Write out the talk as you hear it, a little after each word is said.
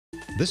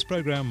This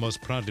program was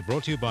proudly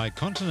brought to you by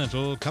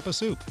Continental Cup of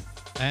Soup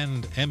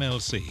and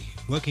MLC,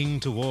 working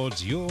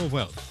towards your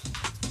wealth.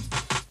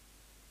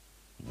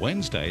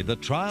 Wednesday, the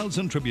trials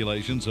and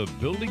tribulations of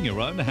building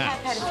your own house.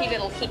 I've had a few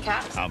little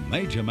hiccups. A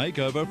major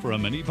makeover for a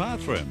mini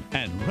bathroom.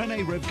 And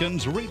Renee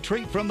Rivkin's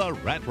retreat from the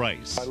rat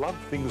race. I love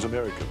things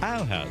American.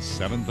 Our House,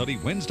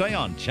 7:30 Wednesday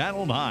on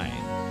Channel 9.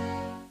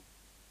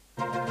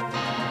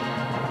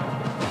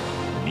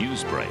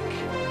 Newsbreak,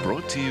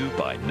 brought to you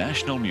by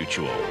National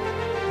Mutual,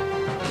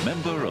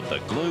 member of the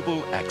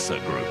Global AXA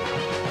Group.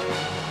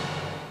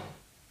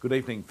 Good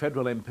evening.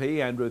 Federal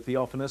MP Andrew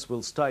Theophanous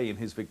will stay in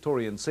his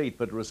Victorian seat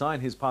but resign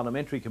his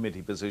parliamentary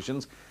committee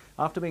positions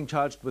after being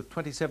charged with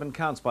 27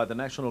 counts by the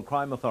National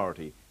Crime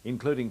Authority,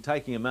 including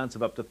taking amounts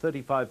of up to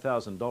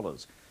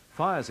 $35,000.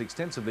 Fires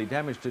extensively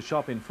damaged a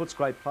shop in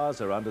Footscray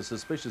Plaza under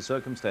suspicious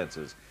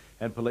circumstances,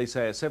 and police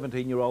say a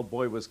 17-year-old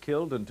boy was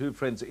killed and 2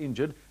 friends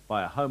injured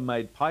by a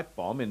homemade pipe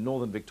bomb in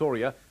northern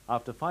Victoria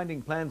after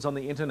finding plans on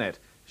the internet.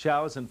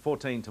 Showers and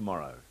 14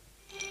 tomorrow.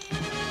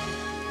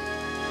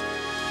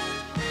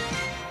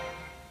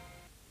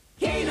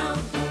 Keno,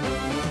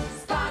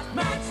 Stock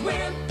Match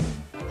Win.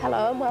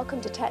 Hello and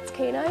welcome to Tatts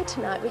Keno.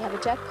 Tonight we have a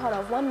jackpot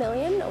of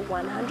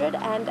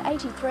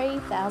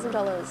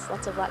 $1,183,000.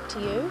 Lots of luck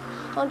to you.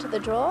 Onto the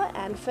draw,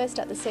 and first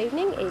up this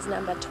evening is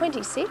number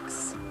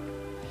 26.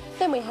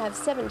 Then we have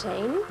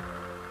 17,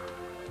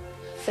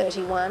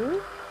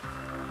 31,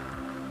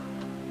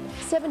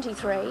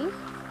 73,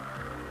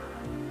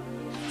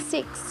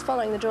 6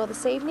 following the draw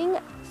this evening,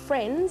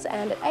 Friends,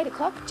 and at 8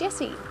 o'clock,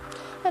 Jessie.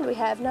 And we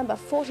have number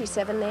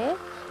 47 there,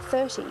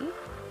 30,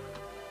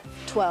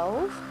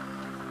 12,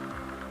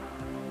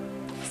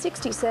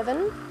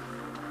 67,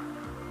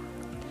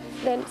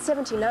 then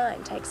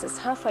 79 takes us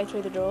halfway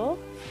through the draw,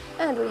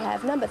 and we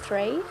have number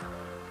 3,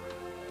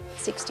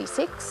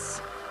 66,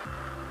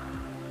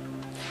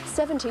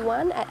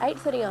 71 at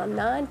 8:30 on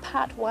 9,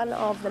 part 1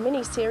 of the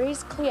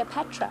mini-series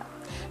Cleopatra.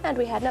 And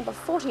we had number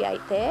 48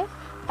 there,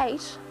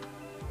 8,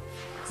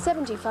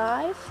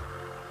 75,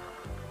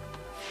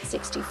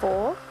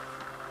 64,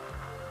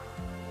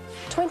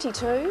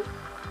 22,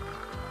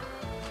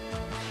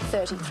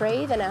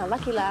 33, then our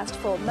lucky last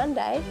for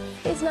Monday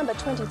is number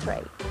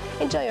 23.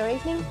 Enjoy your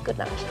evening, good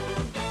night.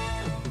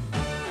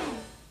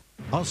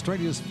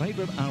 Australia's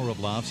favourite hour of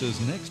laughs is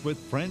next with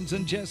Friends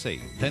and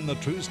Jessie. Then the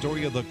true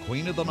story of the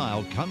Queen of the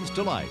Nile comes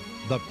to life.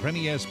 The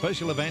premiere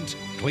special event,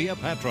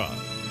 Cleopatra.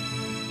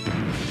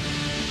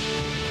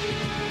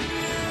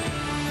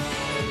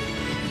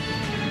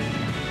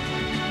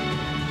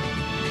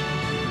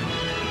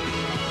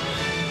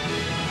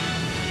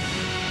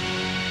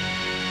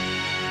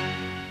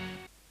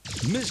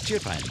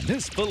 Mischief and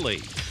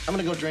disbelief. I'm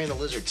gonna go drain the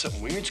lizard.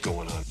 Something weird's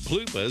going on.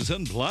 Bloopers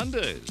and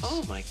blunders.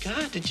 Oh my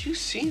God, did you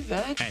see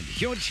that? And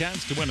your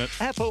chance to win an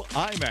Apple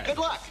iMac. Good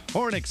luck.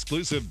 Or an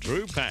exclusive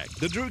Drew Pack.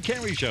 The Drew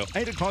Carey Show,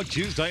 8 o'clock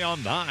Tuesday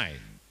on 9.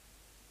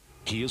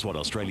 Here's what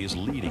Australia's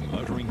leading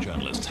motoring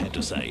journalists had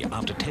to say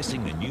after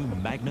testing the new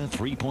Magna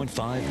 3.5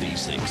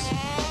 V6.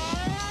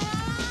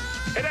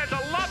 It has a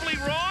lovely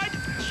ride,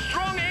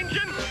 strong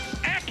engine,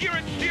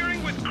 accurate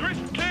steering with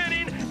crisp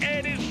turn-in,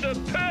 and is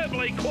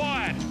superbly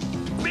quiet.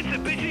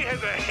 Mitsubishi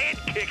has a head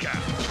kicker.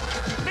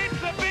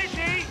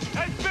 Mitsubishi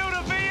has built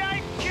a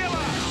V8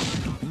 killer.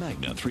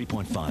 Magna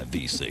 3.5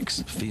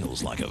 V6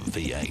 feels like a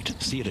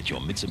V8. See it at your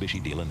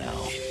Mitsubishi dealer now.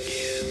 It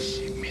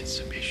is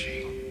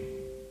Mitsubishi.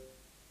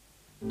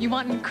 You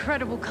want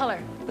incredible color.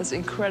 That's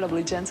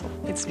incredibly gentle.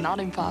 It's not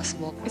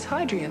impossible. It's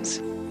Hydrience.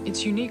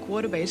 Its unique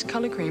water-based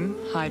color cream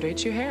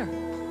hydrates your hair.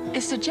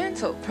 It's the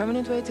gentle,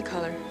 permanent way to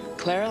color.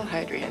 Clairoil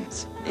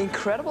Hydrience.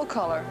 Incredible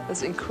color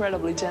that's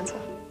incredibly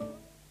gentle.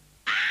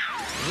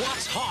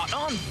 What's hot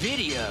on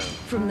video?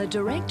 From the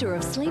director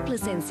of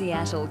Sleepless in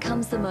Seattle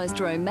comes the most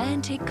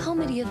romantic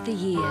comedy of the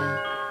year.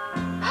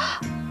 Hi.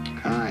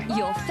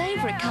 Your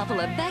favourite couple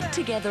are back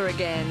together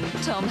again.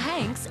 Tom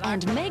Hanks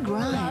and Meg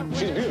Ryan.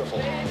 She's beautiful,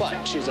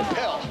 but she's a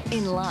pill.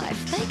 In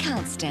life, they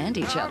can't stand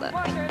each other.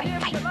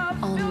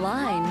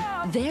 Online,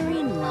 they're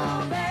in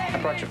love. I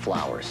brought you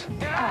flowers.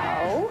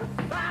 Oh?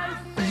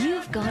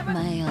 You've got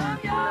mail.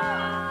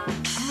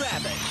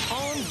 Grab it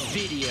on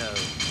video.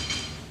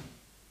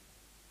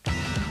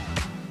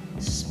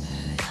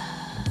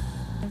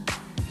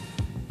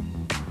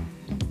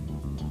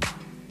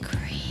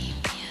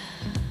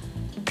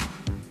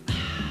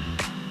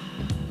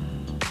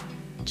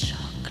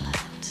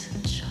 Chocolate.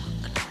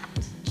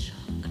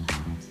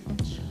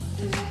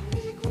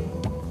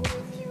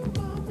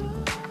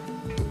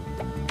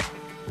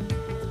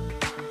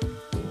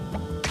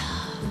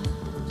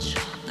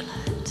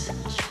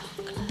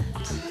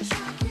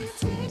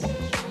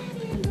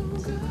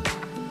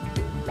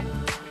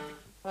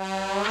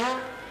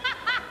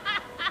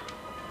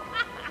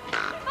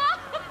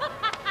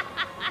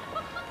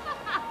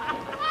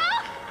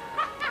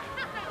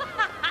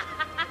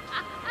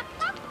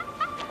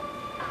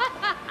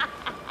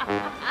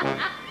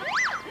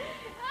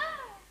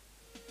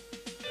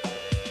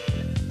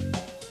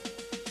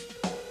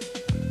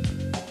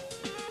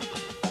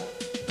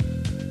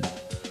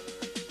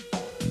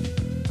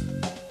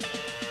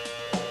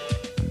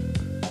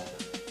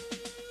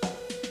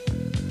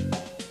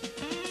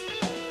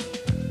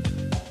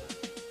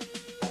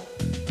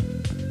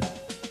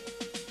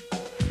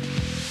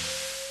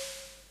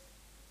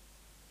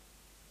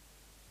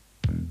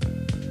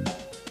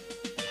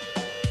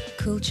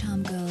 Cool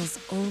charm girls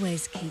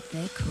always keep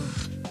their cool.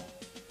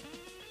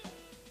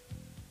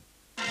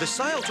 The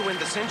sale to end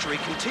the century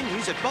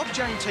continues at Bob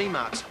Jane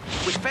T-Marts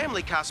with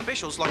family car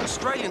specials like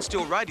Australian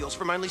steel radials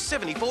from only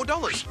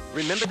 $74.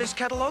 Remember this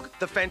catalogue?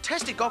 The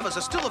fantastic offers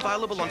are still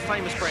available on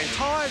famous brand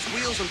tyres,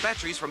 wheels and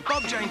batteries from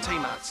Bob Jane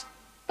T-Marts.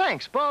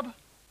 Thanks, Bob.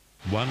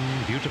 One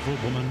beautiful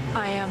woman.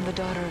 I am the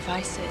daughter of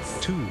Isis.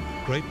 Two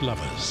great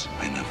lovers.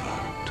 I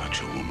never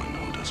touch a woman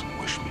who doesn't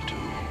wish me to.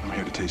 I'm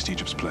here to taste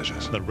Egypt's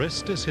pleasures. The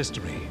rest is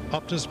history.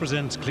 Optus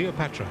presents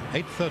Cleopatra,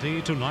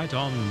 8:30 tonight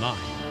on 9.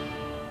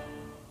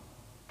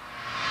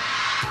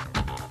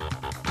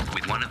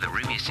 With one of the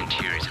roomiest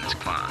interiors in its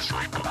class,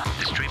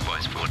 the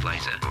Streetwise Ford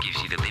Laser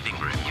gives you the living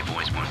room you've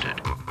always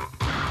wanted.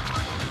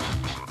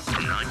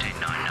 From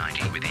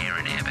 $19,990 with air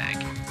and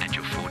airbag at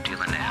your Ford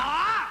dealer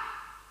now.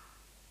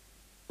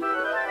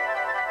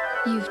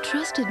 You've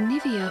trusted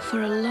Nivea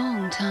for a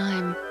long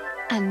time,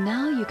 and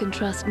now you can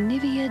trust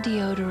Nivea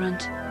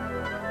Deodorant.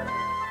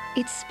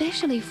 It's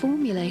specially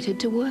formulated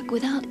to work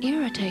without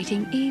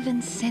irritating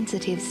even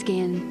sensitive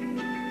skin.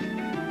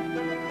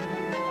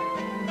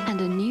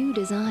 And a new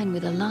design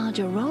with a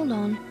larger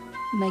roll-on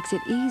makes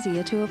it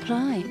easier to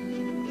apply.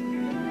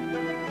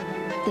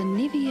 The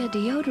Nivea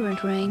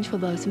deodorant range for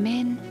both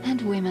men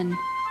and women.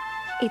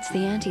 It's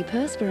the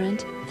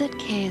antiperspirant that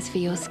cares for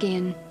your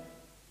skin.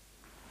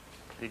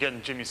 You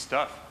getting Jimmy's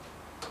stuff?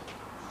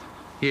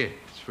 Yeah,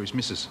 it's for his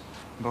missus.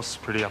 Boss is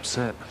pretty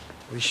upset.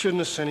 We shouldn't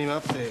have sent him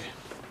up there.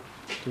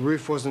 The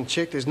roof wasn't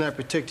checked, there's no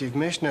protective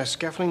mesh, no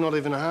scaffolding, not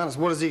even a harness.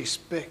 What does he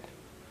expect?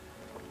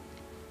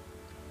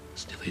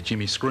 Still hear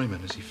Jimmy screaming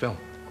as he fell.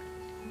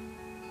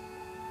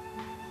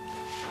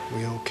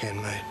 We all can,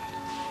 mate.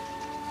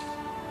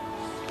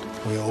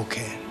 We all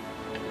can.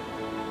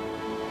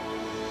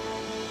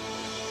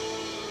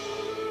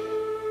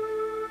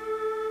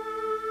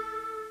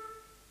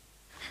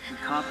 You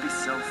can't be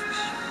selfish.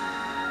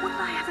 Will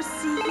I ever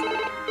see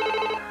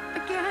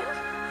you again?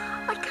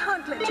 I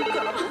can't let you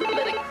go.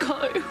 Let it go.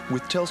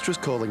 With Telstra's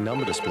calling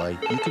number display,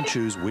 you can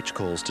choose which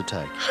calls to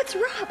take. Oh, it's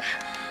Rob.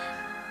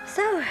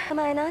 So, am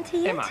I an auntie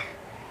yet? Emma,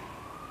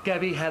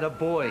 Gabby had a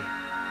boy.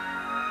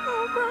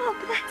 Oh, Rob,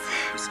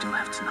 that's... We still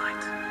have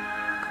tonight.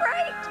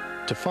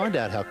 Great. To find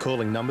out how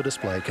calling number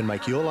display can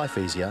make your life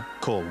easier,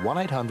 call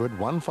 1800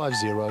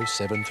 150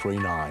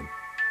 739.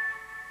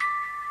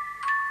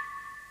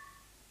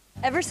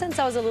 Ever since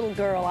I was a little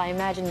girl, I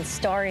imagined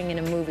starring in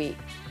a movie.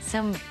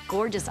 Some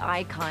gorgeous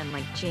icon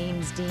like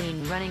James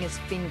Dean running his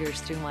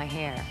fingers through my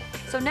hair.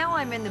 So now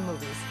I'm in the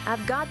movies.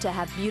 I've got to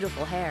have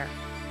beautiful hair.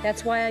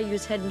 That's why I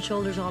use Head &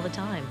 Shoulders all the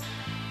time.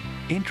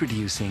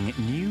 Introducing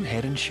new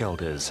Head &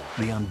 Shoulders,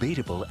 the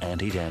unbeatable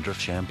anti-dandruff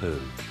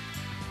shampoo.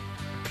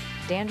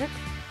 Dandruff?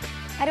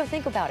 I don't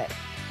think about it.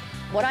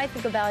 What I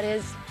think about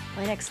is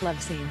my next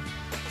love scene.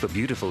 For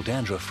beautiful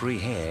dandruff-free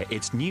hair,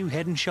 it's new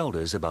Head &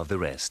 Shoulders above the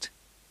rest.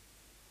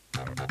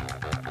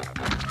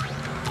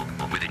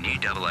 With a new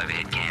double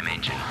overhead cam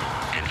engine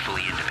and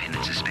fully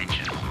independent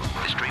suspension,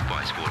 the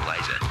Streetwise Ford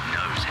Laser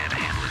knows how to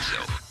handle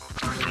itself.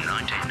 From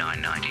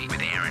 $19,990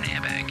 with air and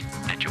airbag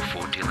at your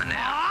Ford dealer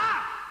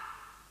now.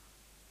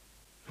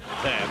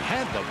 They've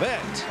had the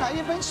bet. Hey,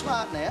 you've been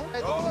smart now.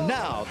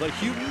 Now the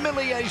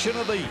humiliation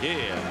of the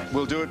year.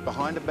 We'll do it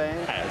behind a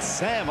band. As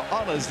Sam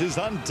honours his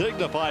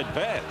undignified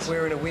bet.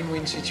 We're in a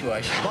win-win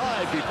situation.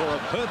 Live before a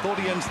Perth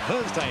audience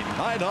Thursday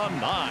night on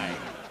 9.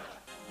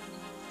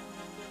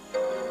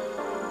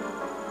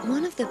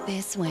 One of the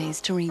best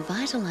ways to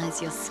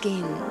revitalise your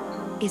skin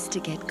is to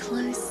get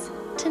close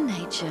to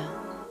nature.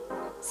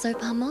 So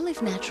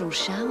Palmolive Natural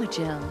Shower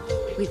Gel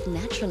with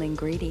natural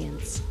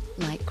ingredients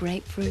like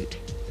grapefruit,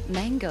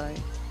 mango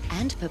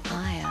and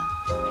papaya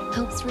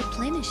helps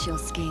replenish your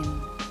skin,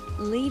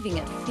 leaving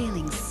it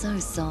feeling so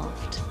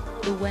soft,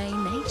 the way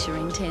nature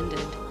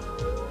intended.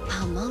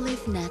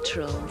 Palmolive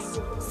Naturals.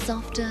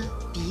 Softer,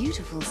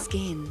 beautiful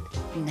skin,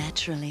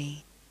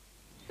 naturally.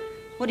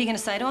 What are you going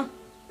to say to her?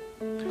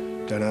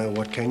 Don't know,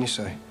 what can you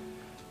say?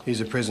 Here's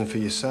a present for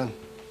your son.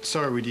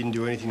 Sorry we didn't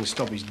do anything to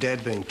stop his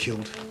dad being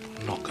killed.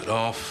 Knock it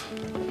off.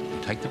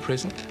 We take the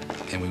present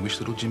and we wish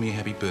little Jimmy a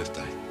happy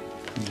birthday.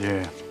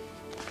 Yeah.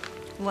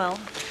 Well,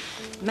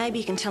 maybe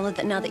you can tell her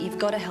that now that you've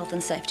got a health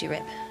and safety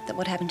rep, that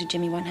what happened to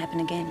Jimmy won't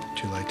happen again.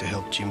 Too late to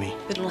help Jimmy.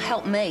 But it'll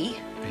help me.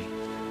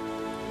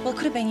 Well, it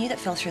could have been you that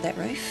fell through that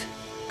roof.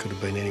 Could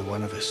have been any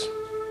one of us.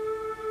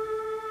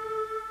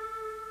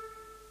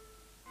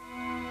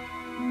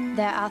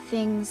 There are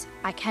things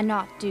I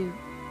cannot do.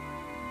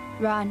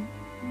 Run,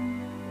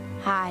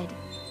 hide,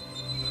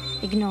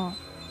 ignore.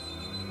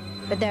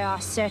 But there are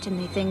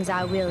certainly things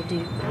I will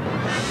do.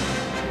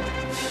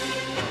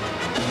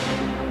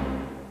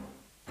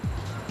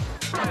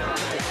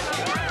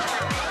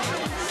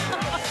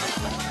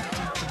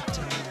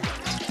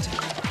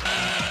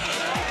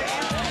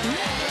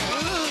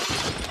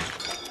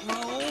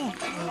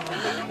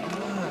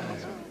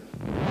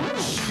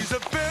 She's a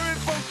very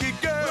funky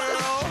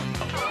girl.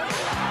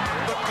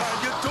 The kind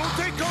you don't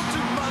take home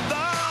to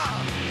mother.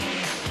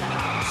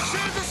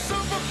 She's a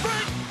super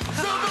freak,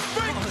 super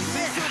freak,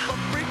 super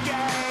freak,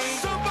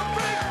 super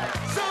freak,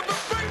 super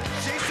freak,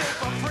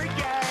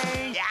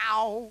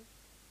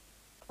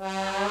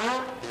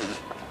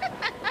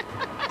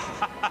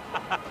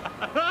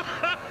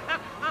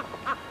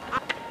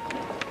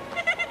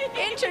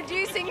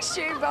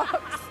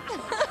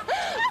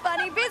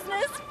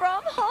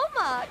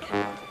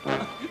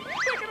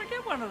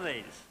 one of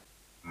these.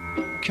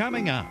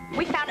 Coming up,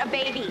 We found a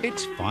baby.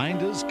 it's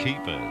Finders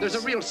Keepers. There's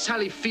a real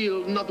Sally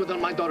Field, not without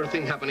my daughter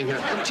thing happening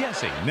here.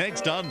 Jesse,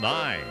 next on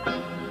 9.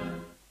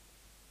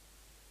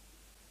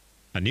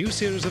 A new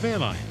series of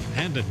airline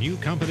and a new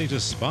company to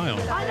spy on.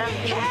 I don't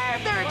care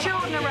if there are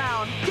children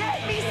around.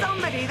 Get me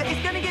somebody that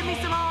is going to give me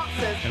some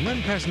answers. And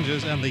when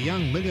passengers and the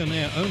young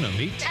millionaire owner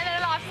meet, And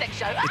then a live sex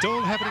show. it's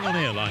all happening on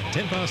Airline,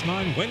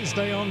 9:10,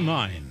 Wednesday on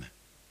 9.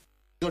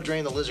 Go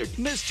drain the lizard.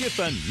 Mischief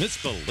and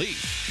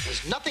misbelief.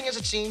 There's nothing as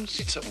it seems.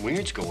 Something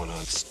weird's going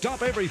on.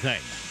 Stop everything,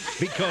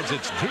 because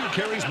it's Drew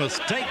Carey's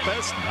Mistake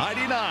Fest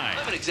 99.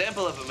 I'm an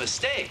example of a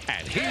mistake.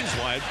 And here's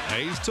why it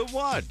pays to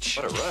watch.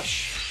 What a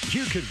rush.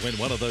 You could win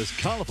one of those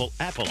colourful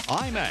Apple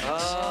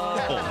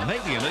iMacs. Or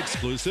maybe an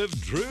exclusive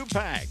Drew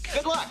pack.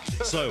 Good luck.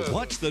 So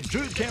watch the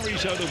Drew Carey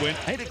Show to win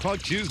 8 o'clock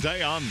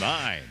Tuesday on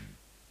 9.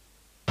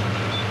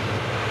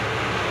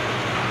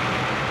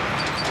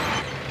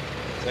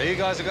 So you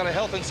guys have got a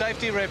health and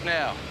safety rep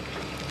now.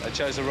 They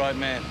chose the right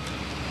man.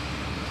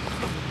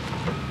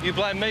 You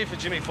blame me for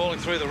Jimmy falling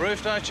through the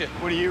roof, don't you?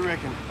 What do you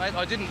reckon? Mate,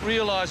 I didn't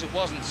realise it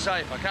wasn't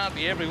safe. I can't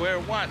be everywhere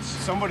at once.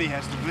 Somebody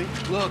has to be.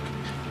 Look,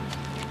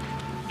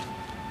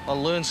 I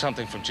learned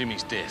something from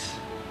Jimmy's death.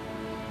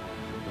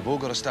 We've all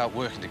got to start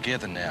working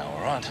together now,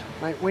 all right?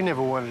 Mate, we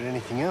never wanted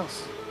anything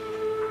else.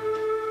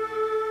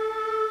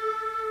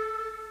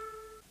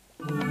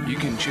 You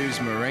can choose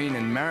marine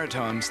and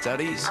maritime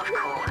studies. Of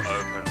course.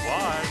 Open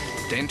wide.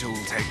 Dental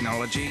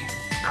technology.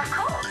 Of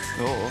course.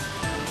 Or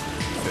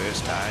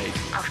first aid.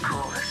 Of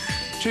course.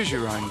 Choose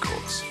your own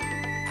course.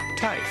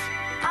 TAFE.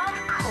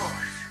 Of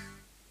course.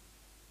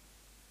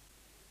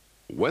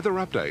 Weather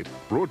update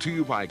brought to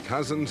you by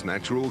Cousins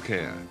Natural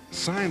Care.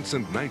 Science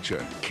and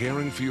nature,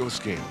 caring for your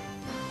skin.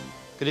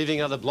 Good evening.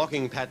 Another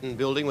blocking pattern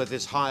building with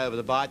this high over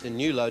the Bight and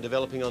new low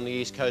developing on the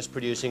east coast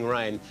producing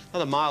rain.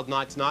 Another mild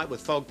night tonight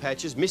with fog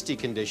patches, misty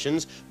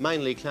conditions,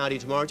 mainly cloudy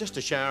tomorrow, just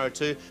a shower or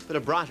two, but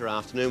a brighter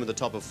afternoon with a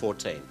top of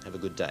 14. Have a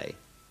good day.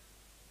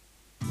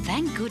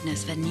 Thank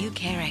goodness for new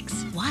Carex.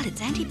 While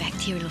its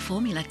antibacterial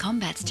formula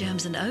combats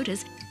germs and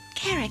odours,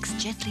 Carex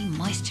gently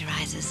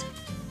moisturises.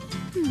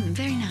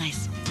 Very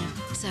nice.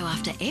 So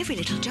after every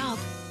little job,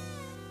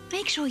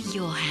 make sure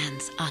your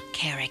hands are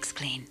Carex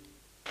clean.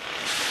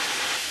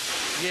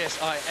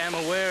 Yes, I am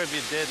aware of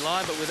your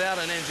deadline, but without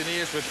an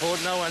engineer's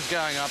report, no one's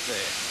going up there.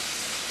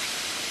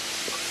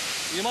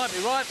 You might be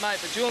right, mate,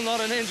 but you're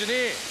not an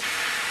engineer.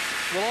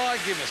 Well, I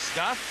give a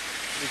stuff.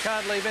 You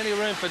can't leave any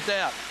room for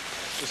doubt.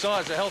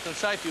 Besides, the health and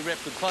safety rep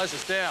could close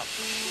us down.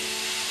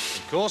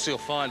 Of course he'll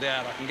find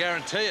out, I can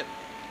guarantee it.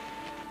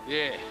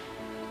 Yeah.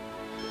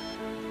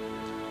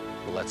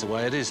 Well, that's the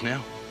way it is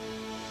now.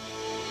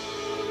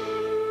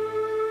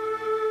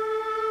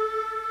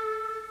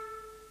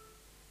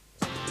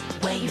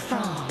 Where you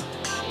from?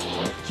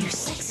 You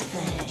sexy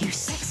thing. You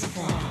sexy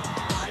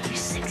thing. You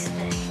sexy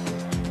thing.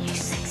 You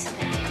sexy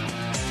thing.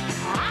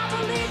 I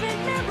believe in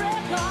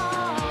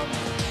miracles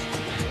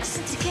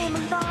since you came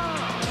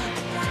along.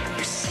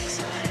 You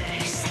sexy thing.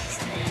 You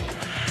sexy thing.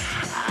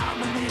 I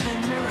believe in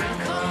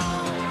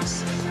miracles.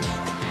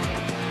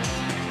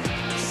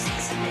 You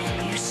sexy thing.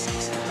 You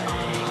sexy thing.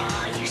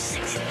 Oh, you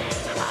sexy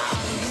thing. I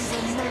believe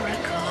in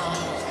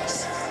miracles.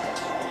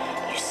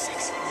 You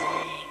sexy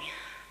thing.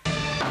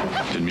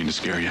 Didn't mean to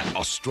scare you.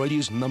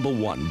 Australia's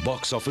 #1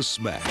 box office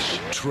smash,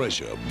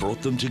 Treasure,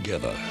 brought them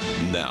together.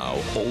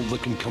 Now, all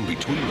that can come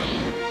between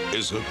them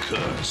is a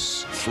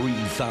curse.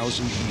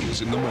 3,000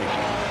 years in the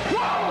making.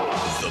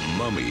 The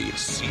Mummy.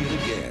 See it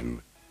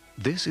again.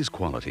 This is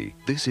quality,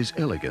 this is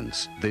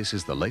elegance, this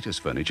is the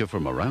latest furniture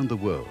from around the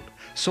world.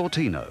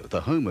 Sortino,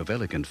 the home of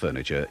elegant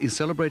furniture, is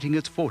celebrating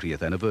its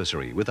 40th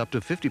anniversary with up to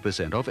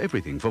 50% off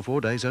everything for 4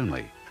 days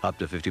only. Up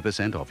to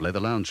 50% off leather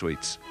lounge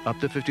suites, up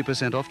to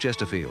 50% off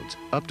Chesterfields,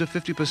 up to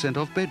 50%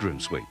 off bedroom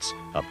suites,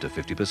 up to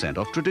 50%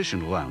 off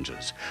traditional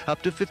lounges,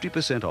 up to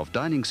 50% off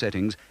dining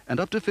settings, and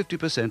up to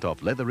 50%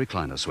 off leather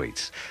recliner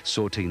suites.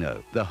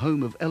 Sortino, the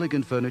home of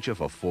elegant furniture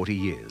for 40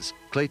 years.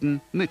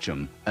 Clayton,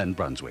 Mitcham and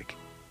Brunswick.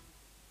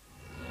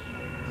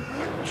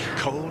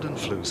 Cold and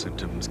flu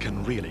symptoms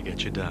can really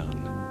get you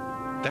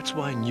down. That's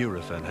why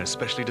Nurofen has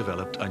specially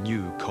developed a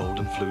new cold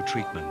and flu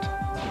treatment.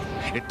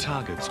 It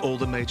targets all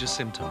the major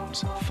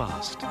symptoms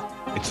fast.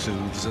 It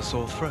soothes a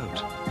sore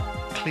throat,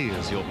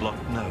 clears your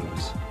blocked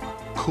nose,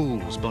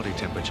 cools body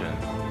temperature,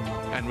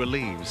 and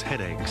relieves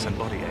headaches and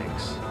body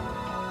aches.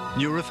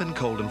 Nurofen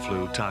Cold and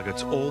Flu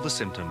targets all the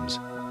symptoms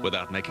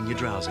without making you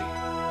drowsy.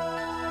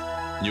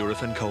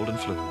 Nurofen Cold and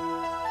Flu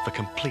for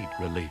complete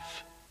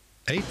relief.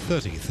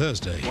 8:30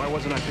 Thursday. Why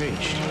wasn't I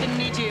paged? Didn't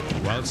need you.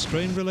 While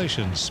strained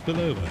relations spill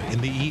over in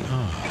the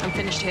ER, I'm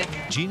finished here.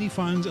 Jeannie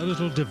finds a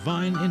little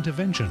divine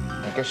intervention.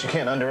 I guess you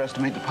can't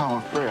underestimate the power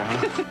of prayer,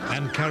 huh?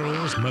 And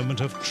Carol's moment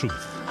of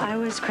truth. I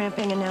was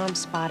cramping and now I'm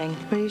spotting.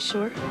 Are you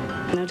sure?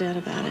 No doubt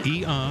about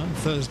it. ER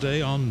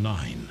Thursday on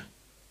 9.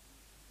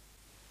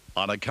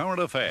 On a current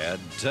affair,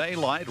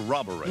 daylight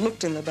robbery.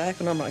 Looked in the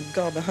back and oh my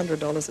God, the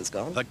 $100 is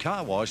gone. The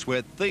car wash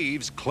where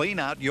thieves clean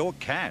out your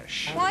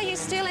cash. Why are you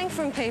stealing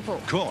from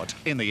people? Caught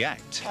in the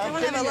act. Come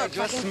on, have a look.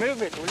 Just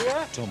move it, will you?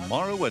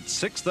 Tomorrow at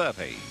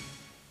 6:30.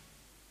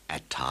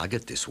 At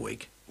Target this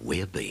week,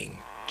 we're being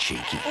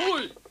cheeky.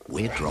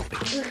 We're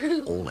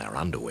dropping all our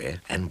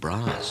underwear and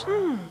bras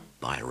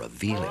by a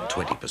revealing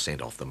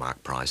 20% off the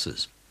mark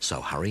prices.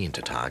 So hurry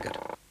into Target,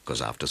 because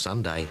after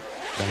Sunday,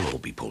 they'll all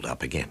be pulled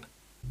up again.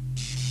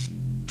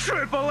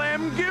 Triple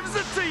M gives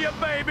it to you,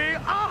 baby!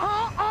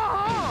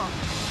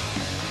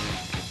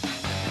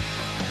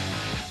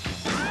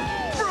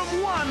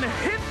 From one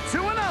hit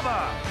to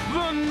another,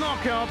 the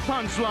knockout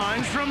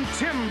punchlines from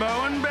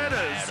Timbo and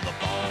Bedders.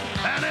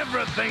 And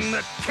everything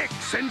that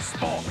kicks in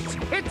sport.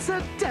 It's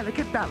a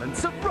delicate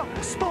balance of rock,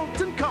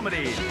 sport and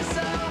comedy.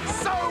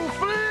 So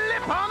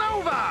flip on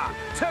over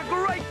to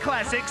great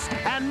classics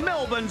and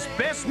Melbourne's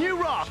best new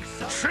rock,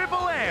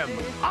 Triple M.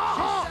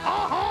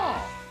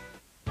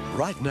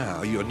 Right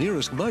now, your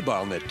nearest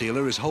mobile net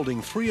dealer is holding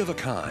 3 of a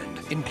kind,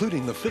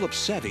 including the Philips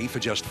Savvy for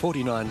just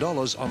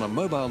 $49 on a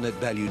mobile net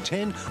value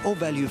 10 or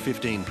value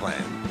 15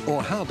 plan.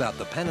 Or how about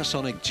the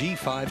Panasonic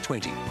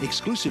G520,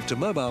 exclusive to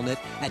mobile net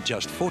at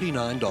just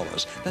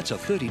 $49. That's a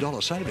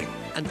 $30 saving.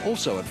 And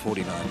also at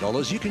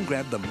 $49, you can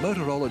grab the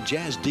Motorola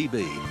Jazz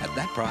DB. At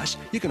that price,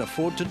 you can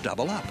afford to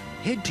double up.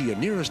 Head to your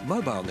nearest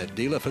mobile net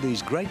dealer for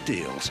these great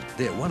deals.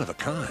 They're one of a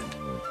kind.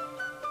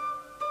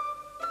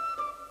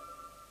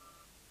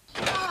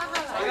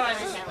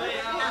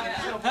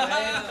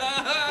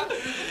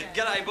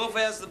 G'day, Buff.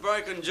 How's the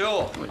broken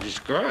jaw? Well, it's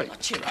great. Oh,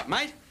 cheer up,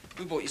 mate.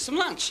 We bought you some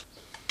lunch.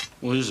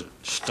 What is it?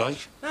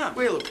 Steak? No,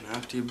 we're looking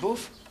after you,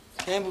 Buff.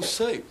 Campbell's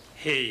soup.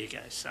 Here you go,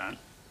 son.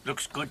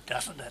 Looks good,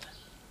 doesn't it?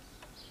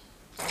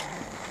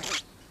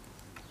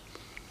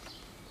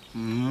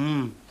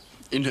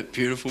 Isn't it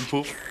beautiful,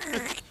 Buff?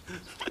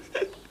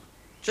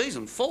 Geez,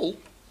 I'm full.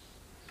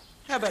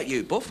 How about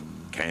you, Buff?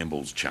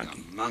 Campbell's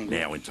chunky.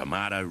 Now in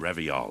tomato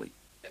ravioli.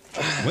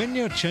 When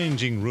you're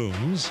changing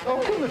rooms... I'll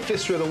put my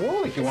fist through the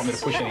wall if you want me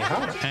to push any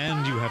harder.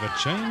 And you have a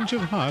change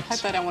of heart... Hope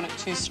they don't want it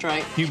too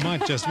straight. You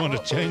might just want to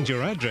change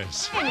your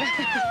address.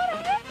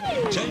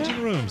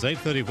 Changing Rooms,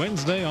 8:30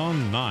 Wednesday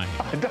on 9.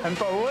 I don't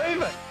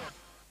believe it.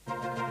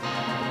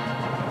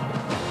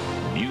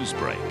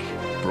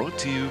 Newsbreak, brought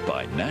to you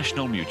by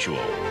National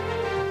Mutual,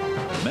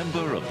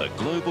 member of the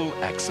Global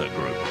AXA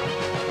Group.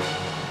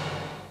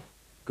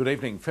 Good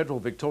evening. Federal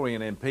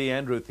Victorian MP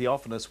Andrew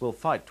Theophanous will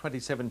fight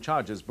 27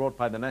 charges brought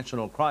by the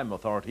National Crime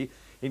Authority,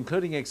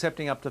 including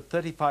accepting up to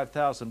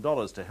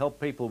 $35,000 to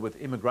help people with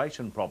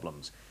immigration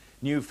problems.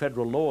 New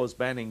federal laws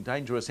banning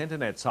dangerous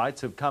internet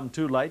sites have come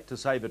too late to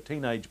save a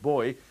teenage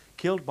boy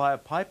killed by a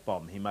pipe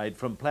bomb he made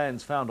from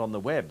plans found on the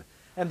web.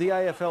 And the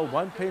AFL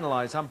won't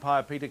penalise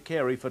umpire Peter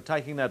Carey for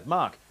taking that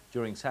mark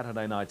during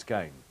Saturday night's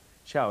game.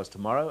 Showers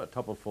tomorrow at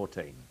top of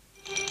 14.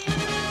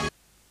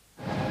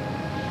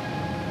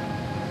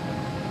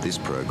 This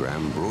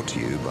program brought to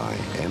you by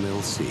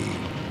MLC,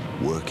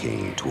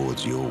 working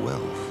towards your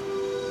wealth.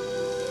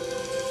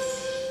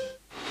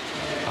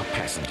 A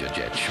passenger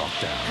jet shot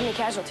down. How many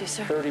casualties,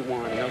 sir?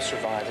 31, no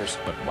survivors.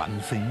 But one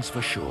thing's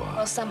for sure.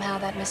 Well, somehow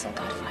that missile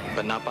got fired.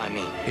 But not by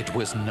me. It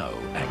was no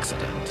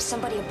accident.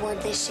 Somebody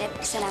aboard this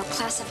ship sent out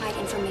classified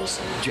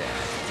information. Jag,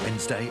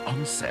 Wednesday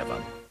on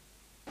 7.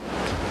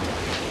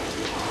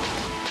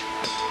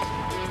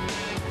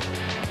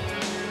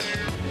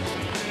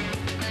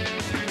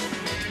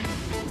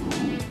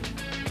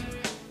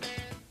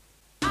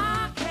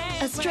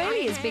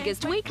 Australia's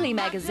biggest weekly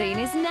magazine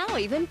is now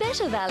even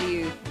better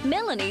value.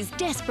 Melanie's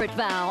desperate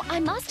vow, I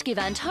must give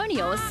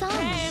Antonio a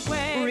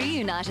son.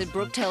 Reunited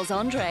Brooke tells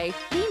Andre,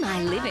 be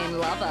my live-in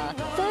lover.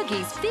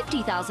 Fergie's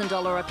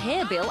 $50,000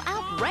 repair bill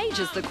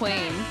outrages the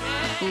Queen.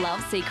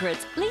 Love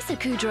Secrets, Lisa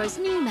Kudrow's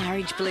new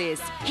marriage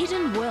bliss.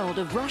 Hidden world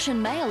of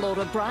Russian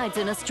mail-order brides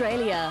in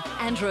Australia.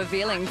 And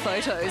revealing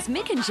photos,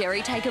 Mick and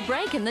Jerry take a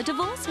break in the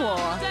divorce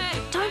war.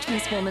 Don't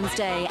miss Woman's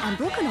Day and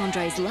Brooke and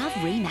Andre's love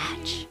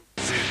rematch.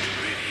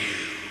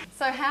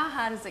 So how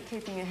hard is it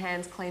keeping your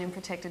hands clean and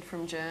protected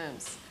from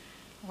germs?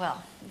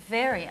 Well,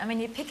 very. I mean,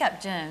 you pick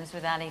up germs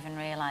without even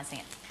realising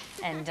it.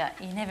 And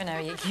you never know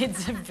where your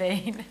kids have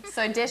been.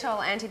 So Dettol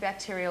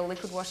antibacterial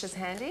liquid wash is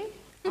handy?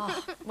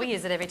 Oh, we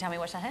use it every time we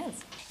wash our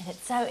hands. And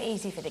it's so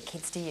easy for the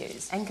kids to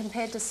use. And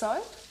compared to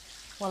soap?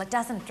 Well, it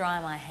doesn't dry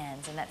my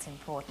hands, and that's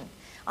important.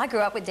 I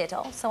grew up with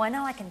Dettol, so I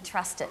know I can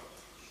trust it.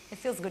 It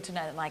feels good to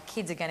know that my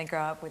kids are going to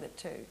grow up with it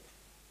too.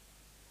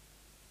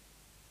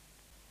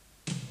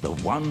 The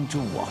one to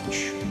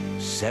watch,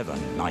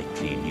 7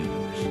 nightly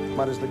news.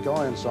 But is the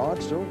guy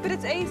inside still? But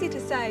it's easy to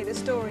say the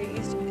story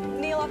is...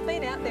 Neil, I've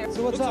been out there.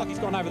 So what's up? Like he's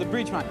gone over the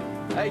bridge, mate.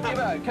 Hey,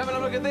 Gibbo, come and have a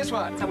look at this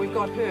one. So we've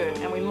got her,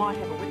 and we might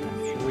have a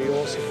witness. We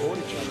all support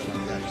each other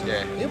like that.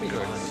 Yeah, he'll be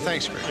good.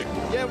 Thanks, Greg.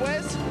 Yeah,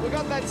 Wes, we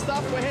got that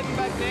stuff. We're heading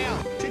back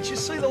now. Did you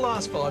see the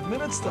last 5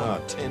 minutes,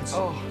 though? Oh, tense.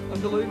 Oh,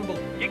 unbelievable.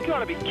 You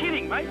gotta be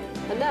kidding, mate.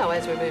 And now,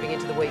 as we're moving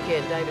into the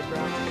weekend, David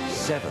Brown.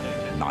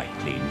 7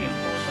 nightly news.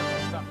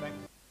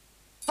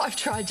 I've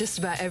tried just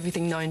about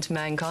everything known to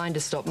mankind to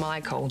stop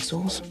my cold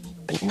sores,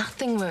 but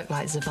nothing worked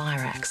like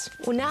Zavirax.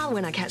 Well, now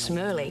when I catch them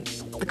early,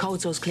 the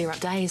cold sores clear up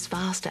days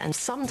faster, and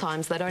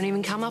sometimes they don't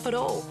even come up at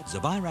all.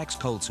 Zavirax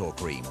Cold Sore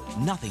Cream.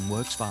 Nothing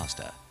works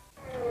faster.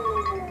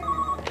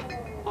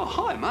 Oh,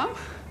 hi, Mum.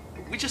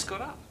 We just got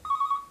up.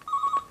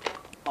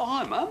 Oh,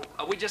 hi, Mum.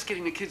 Are we just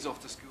getting the kids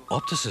off to school?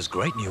 Optus's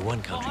great new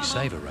One Country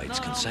Saver rates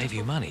can save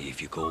you money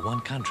if you call One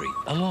Country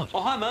a lot.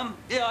 Oh, hi, Mum.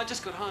 Yeah, I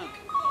just got home.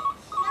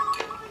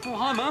 Oh,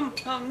 hi, Mum.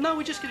 No,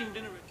 we're just getting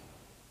dinner ready.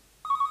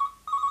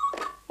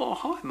 Oh,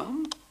 hi,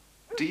 Mum.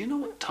 Do you know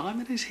what time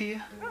it is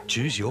here?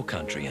 Choose your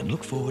country and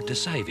look forward to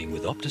saving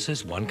with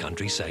Optus's One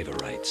Country Saver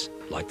rates.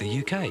 Like the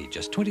UK,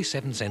 just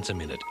 27 cents a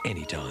minute,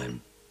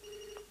 anytime.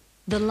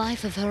 The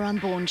life of her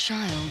unborn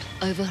child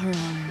over her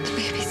own. The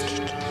baby's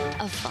kicking.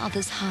 A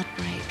father's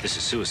heartbreak. This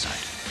is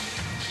suicide.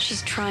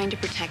 She's trying to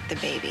protect the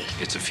baby.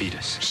 It's a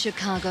fetus.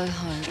 Chicago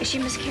home. Is she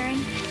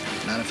miscarrying?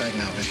 Not a fact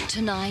now, bitch.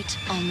 Tonight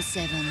on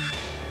 7.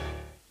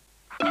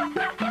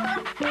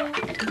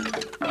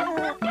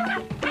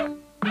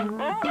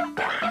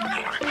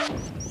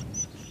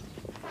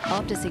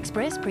 Optus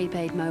Express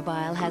prepaid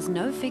mobile has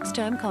no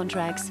fixed-term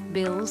contracts,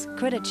 bills,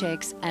 credit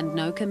checks, and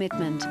no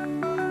commitment.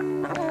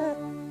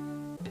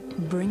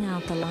 Bring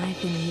out the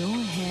life in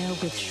your hair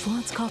with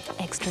Schwarzkopf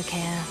Extra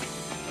Care.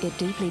 It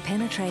deeply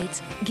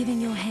penetrates,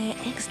 giving your hair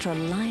extra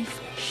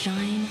life,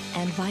 shine,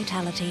 and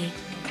vitality.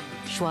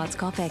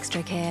 Schwarzkopf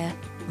Extra Care.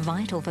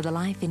 Vital for the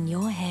life in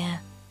your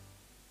hair.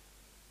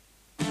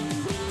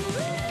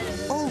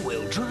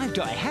 All-wheel drive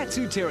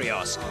Daihatsu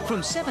Terios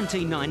from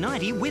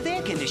 $17,990 with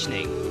air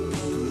conditioning.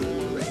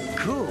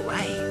 Cool,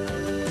 eh?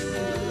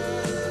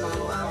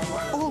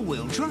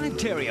 All-wheel drive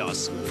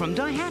Terios from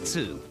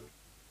Daihatsu.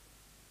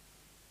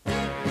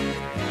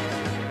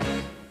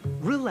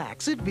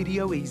 Relax at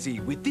Video Easy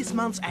with this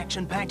month's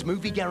action-packed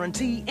movie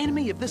guarantee,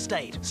 Enemy of the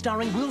State,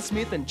 starring Will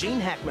Smith and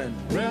Gene Hackman.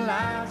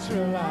 Relax,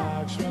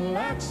 relax,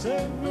 relax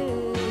and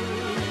move.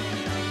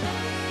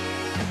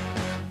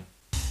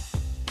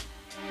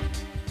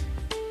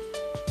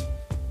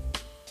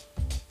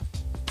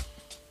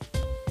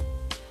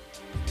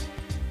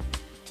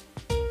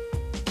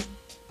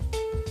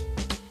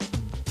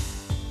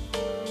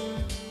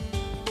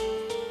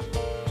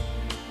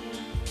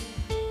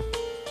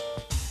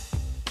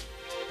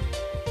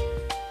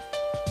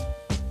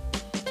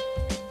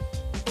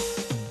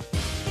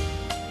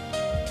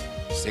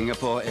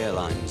 Singapore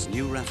Airlines'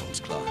 new Raffles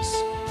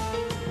class.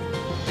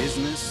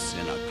 Business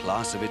in a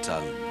class of its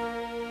own.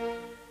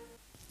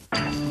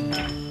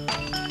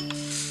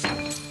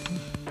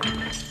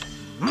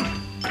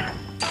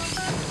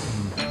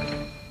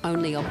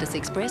 Only Optus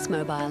Express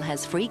Mobile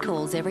has free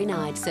calls every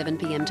night, 7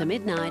 p.m. to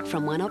midnight,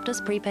 from one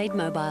Optus prepaid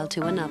mobile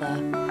to another.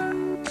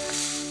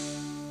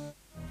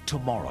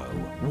 Tomorrow,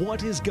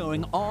 what is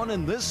going on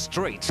in this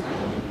street?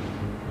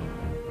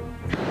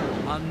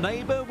 A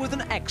neighbour with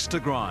an axe to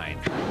grind.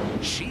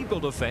 She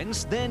built a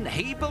fence, then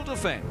he built a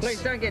fence.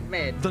 Please don't get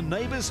mad. The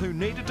neighbours who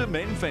needed to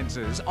mend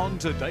fences on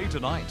Today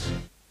Tonight.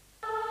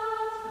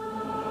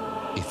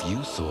 If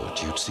you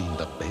thought you'd seen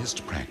the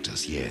best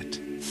practice yet,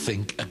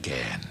 think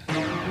again.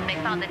 They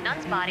found the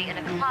nun's body in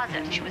a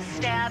closet. She was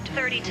stabbed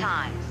 30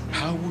 times.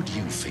 How would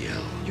you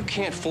feel? You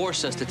can't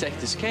force us to take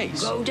this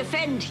case. Go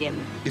defend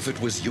him. If it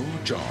was your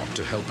job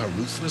to help a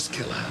ruthless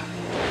killer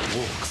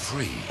walk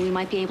free. We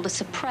might be able to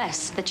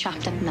suppress the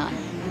chopped up nun.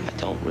 I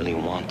don't really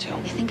want to.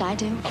 You think I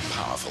do? A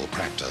powerful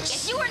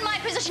practice. If you were in my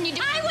position, you'd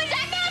do. I would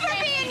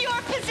never be in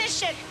your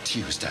position.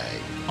 Tuesday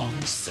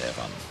on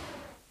 7.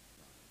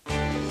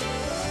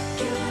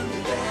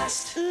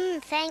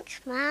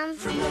 Thanks, Mum.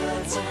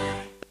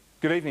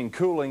 Good evening.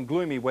 Cool and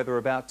gloomy weather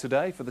about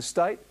today for the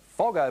state.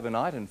 Fog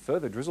overnight and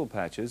further drizzle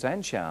patches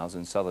and showers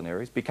in southern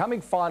areas.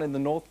 Becoming fine in the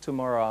north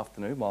tomorrow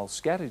afternoon, while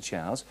scattered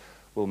showers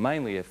will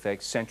mainly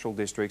affect central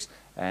districts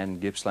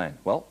and Gippsland.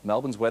 Well,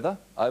 Melbourne's weather,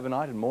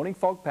 overnight and morning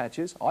fog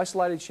patches,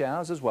 isolated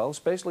showers as well,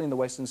 especially in the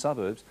western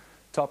suburbs.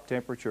 Top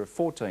temperature of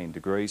 14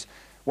 degrees.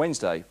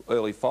 Wednesday,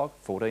 early fog,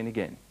 14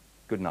 again.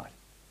 Good night.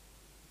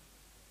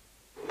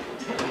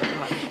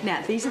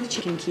 Now, these are the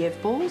chicken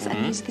Kiev balls,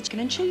 and these are the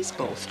chicken and cheese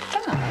balls.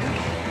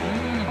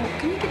 Oh,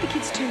 can you get the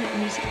kids to turn that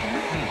music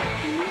down?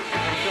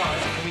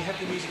 Guys, can we have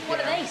the music What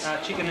down? are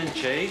these? Chicken and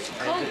cheese.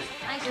 Cool.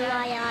 Do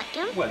I like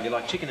them? Well, you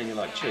like chicken and you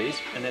like cheese,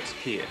 and that's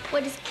Kiev.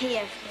 What is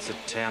Kiev? It's a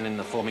town in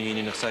the former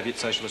Union of Soviet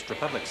Socialist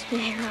Republics.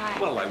 Yeah, right.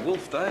 Well, they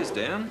wolfed those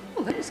down.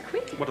 Oh, that was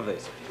quick. What are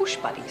these? Bush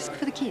buddies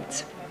for the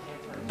kids.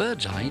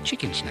 Bird's eye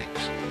chicken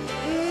snacks.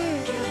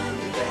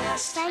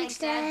 Thanks,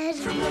 Dad.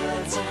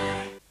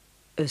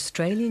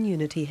 Australian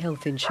Unity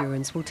Health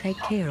Insurance will take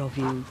care of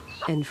you.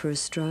 And for a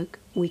stroke,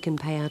 we can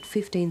pay out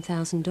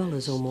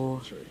 $15,000 or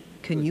more.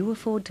 Can you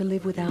afford to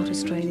live without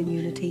Australian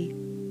Unity?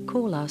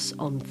 Call us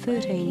on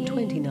 13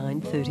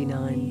 29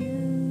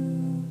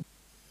 39.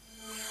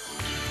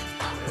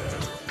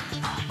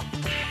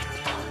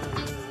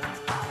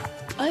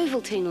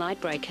 Ovaltine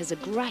Light Break has a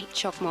great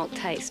choc malt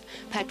taste,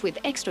 packed with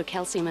extra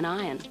calcium and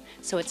iron.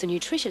 So it's a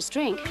nutritious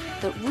drink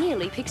that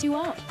really picks you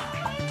up.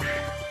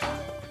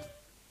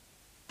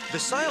 The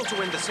sale to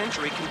end the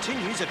century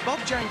continues at Bob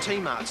Jane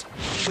T-Marts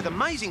with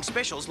amazing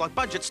specials like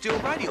budget steel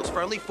radials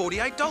for only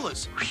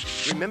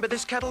 $48. Remember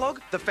this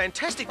catalogue? The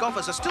fantastic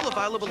offers are still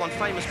available on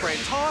famous brand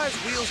tyres,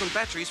 wheels and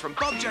batteries from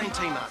Bob Jane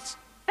T-Marts.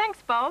 Thanks,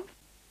 Bob.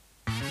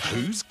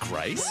 Who's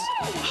Grace?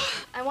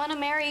 I want to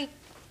marry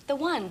the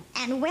one.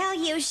 And well,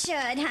 you should,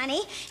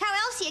 honey. How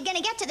else are you going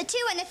to get to the 2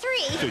 and the 3?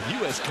 The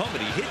US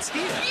comedy hits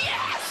here.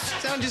 Yes!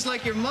 Sound just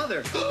like your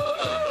mother.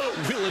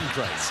 Will and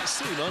Grace,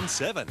 soon on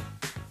 7.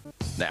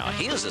 Now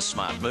here's a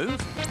smart move,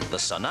 the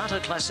Sonata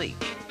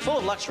Classique. Full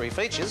of luxury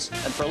features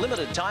and for a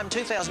limited time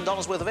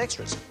 $2,000 worth of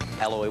extras.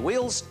 Alloy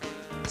wheels,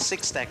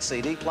 6-stack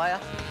CD player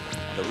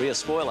and a rear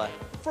spoiler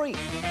free.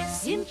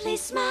 Simply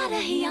smarter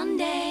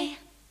Hyundai.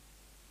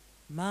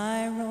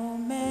 My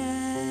romance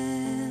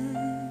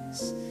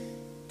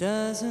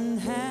doesn't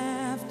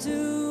have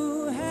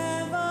to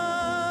have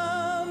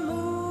a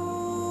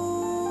moon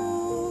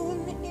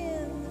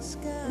in the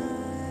sky.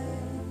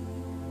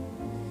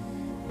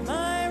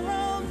 My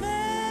romance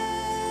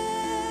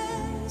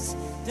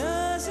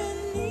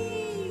doesn't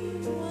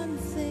need one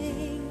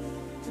thing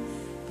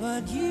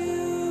but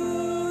you.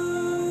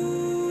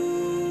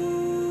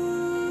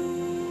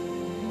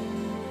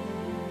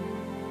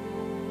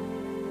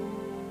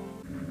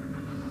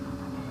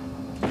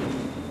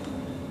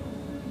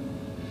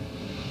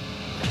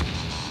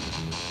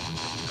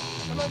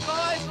 Come on,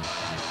 guys!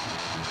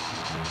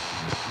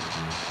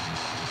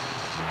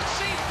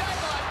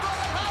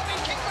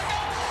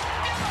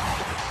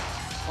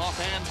 Off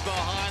hands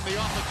behind the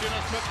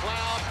opportunist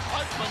McLeod.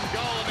 Open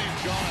goal and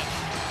he's got it.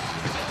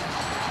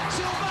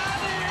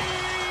 Silvani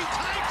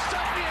takes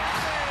up the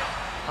outside.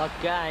 Hot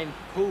game.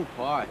 Cool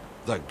pie.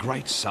 The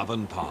Great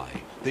Southern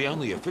Pie, the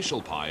only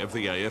official pie of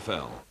the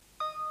AFL.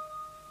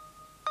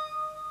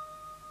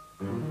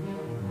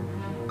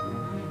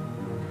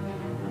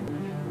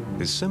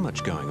 There's so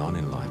much going on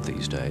in life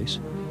these days.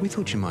 We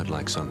thought you might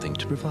like something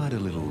to provide a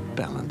little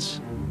balance.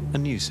 A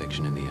new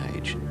section in The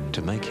Age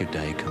to make your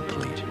day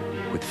complete.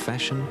 With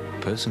fashion,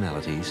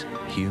 personalities,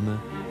 humour,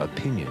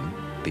 opinion,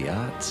 the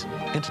arts,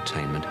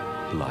 entertainment,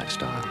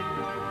 lifestyle.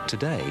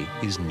 Today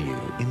is new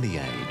in The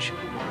Age.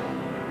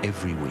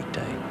 Every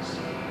weekday.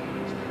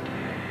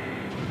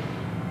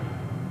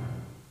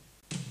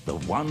 The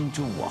one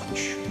to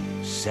watch.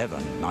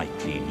 7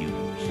 nightly news.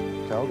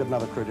 Okay, I'll get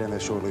another crew down there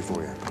shortly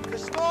for you.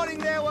 This morning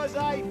there was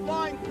a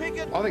flying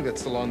picket. I think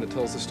that's the line that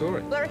tells the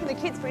story. I reckon the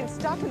kid's been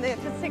stuck in there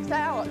for 6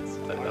 hours.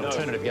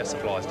 Alternative gas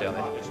supplies down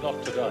there. It's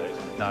not today.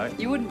 No.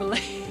 You wouldn't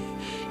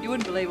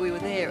believe we were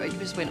there. It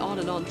just went on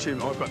and on.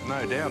 Jim, I've got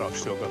no doubt I've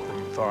still got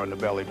the fire in the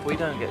belly. If we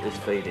don't get this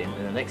feed in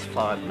the next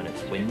 5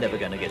 minutes, we're never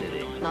going to get it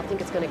in. And I think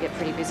it's going to get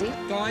pretty busy.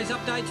 Guys,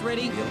 updates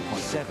ready?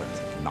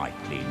 7th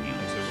nightly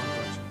news.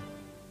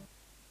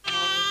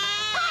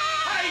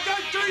 Hey,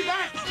 don't do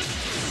that!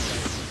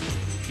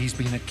 He's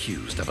been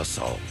accused of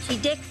assault. He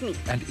decked me.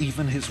 And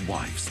even his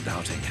wife's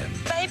doubting him.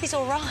 Baby's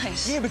all right.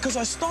 Yeah, because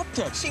I stopped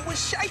her. She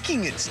was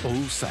shaking it.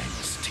 All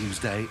Saints,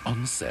 Tuesday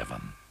on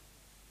 7.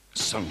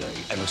 Sunday,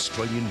 an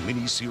Australian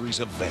mini-series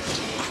event.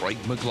 Craig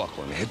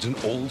McLachlan heads an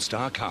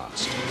all-star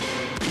cast.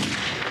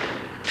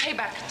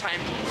 Payback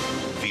time.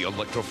 The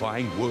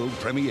electrifying world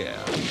premiere.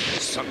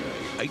 Sunday,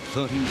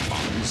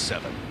 8:30 on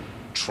 7.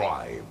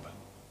 Tribe.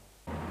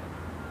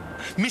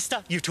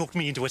 Mister, you talked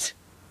me into it.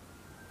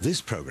 This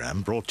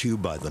programme brought to you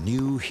by the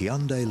new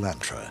Hyundai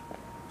Elantra,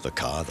 the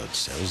car that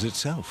sells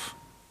itself.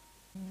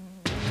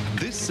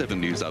 This 7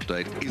 News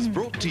update is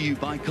brought to you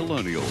by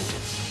Colonial,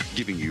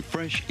 giving you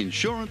fresh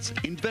insurance,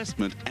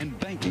 investment and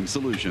banking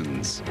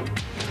solutions.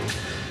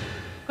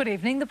 Good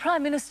evening. The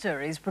Prime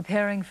Minister is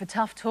preparing for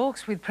tough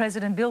talks with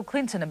President Bill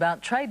Clinton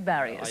about trade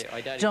barriers.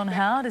 John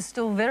Howard is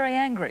still very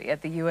angry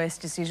at the US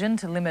decision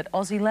to limit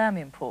Aussie lamb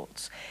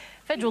imports.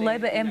 Federal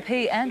Labor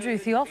MP Andrew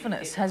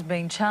Theophanous has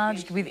been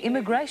charged with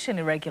immigration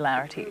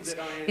irregularities.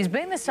 He's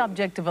been the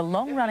subject of a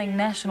long-running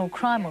National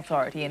Crime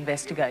Authority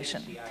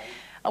investigation.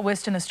 A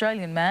Western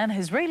Australian man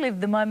has relived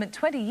the moment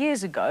 20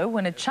 years ago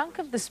when a chunk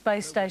of the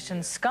space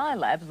station's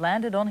Skylab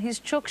landed on his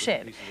chook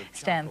shed.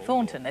 Stan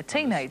Thornton, a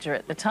teenager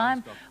at the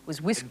time, was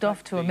whisked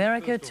off to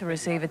America to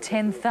receive a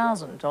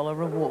 $10,000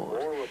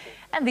 reward.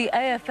 And the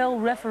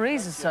AFL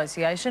Referees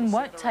Association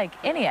won't take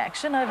any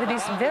action over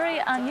this very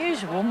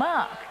unusual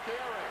mark.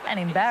 An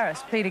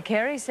embarrassed Peter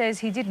Carey says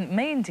he didn't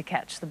mean to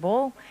catch the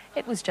ball.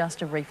 It was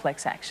just a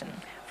reflex action.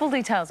 Full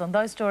details on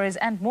those stories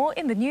and more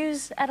in the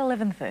news at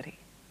 11:30.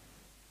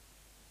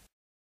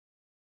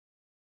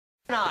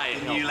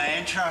 New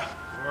Elantra.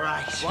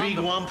 Great. Big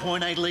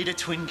 1.8 litre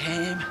twin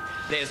cam.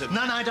 There's a...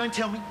 No, don't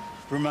tell me.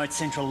 Remote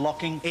central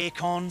locking,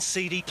 aircon,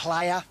 CD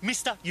player.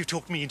 Mister, you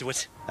talked me into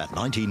it. At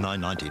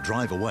 $19,990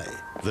 drive away,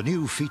 the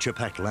new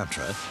feature-packed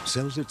Elantra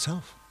sells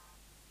itself.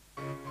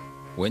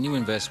 When you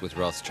invest with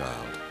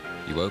Rothschild,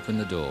 you open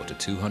the door to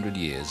 200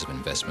 years of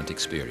investment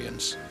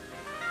experience,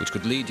 which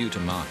could lead you to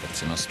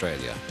markets in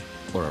Australia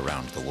or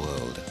around the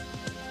world.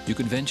 You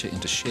could venture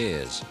into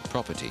shares,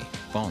 property,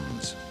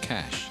 bonds,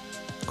 cash,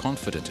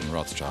 confident in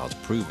Rothschild's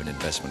proven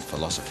investment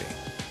philosophy.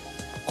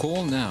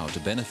 Call now to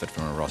benefit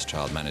from a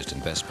Rothschild-managed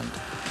investment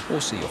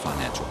or see your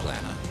financial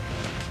planner.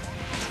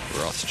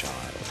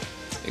 Rothschild.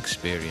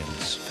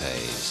 Experience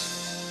pays.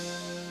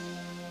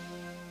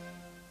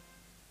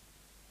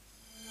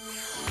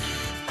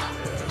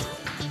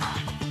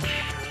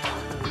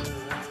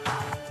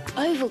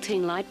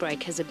 Ovaltine Light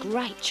Break has a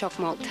great choc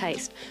malt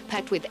taste,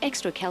 packed with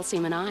extra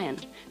calcium and iron.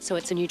 So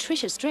it's a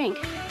nutritious drink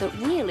that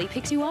really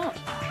picks you up.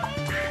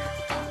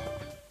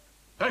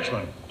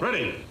 Axeman,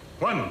 ready.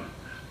 1,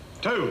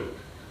 2,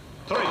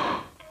 3.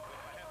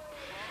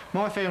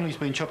 My family's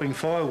been chopping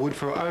firewood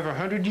for over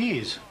 100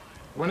 years.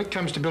 When it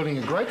comes to building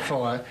a great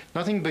fire,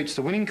 nothing beats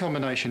the winning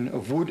combination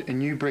of wood and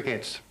new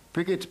briquettes.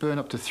 Briquettes burn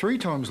up to 3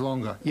 times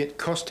longer, yet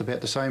cost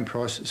about the same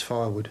price as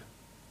firewood.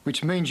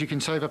 Which means you can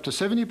save up to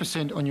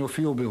 70% on your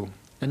fuel bill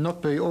and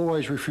not be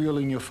always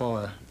refuelling your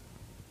fire.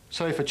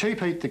 So for cheap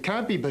heat that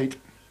can't be beat,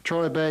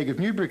 try a bag of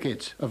new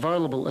briquettes,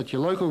 available at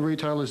your local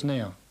retailers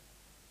now.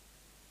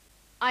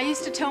 I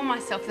used to tell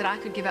myself that I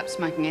could give up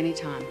smoking any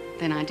time.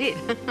 Then I did.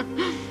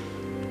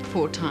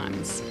 4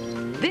 times.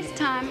 This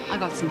time, I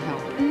got some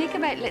help.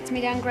 Nicobate lets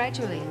me down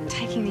gradually,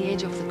 taking the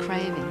edge off the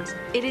cravings.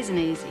 It isn't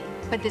easy,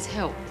 but there's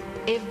help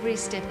every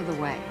step of the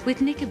way. With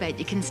Nicobate,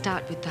 you can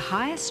start with the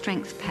highest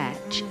strength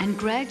patch and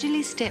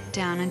gradually step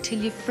down until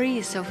you free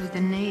yourself of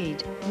the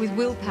need. With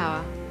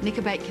willpower,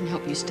 Nicobate can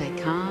help you stay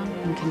calm,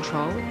 in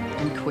control,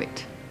 and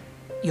quit.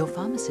 Your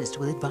pharmacist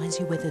will advise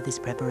you whether this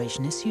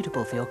preparation is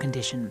suitable for your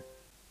condition.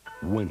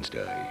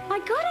 Wednesday. I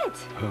got it.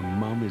 Her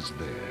mum is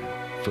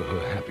there for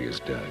her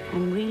happiest day.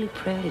 I'm really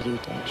proud of you,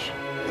 Dash.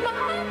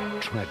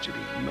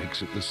 Tragedy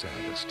makes it the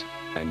saddest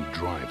and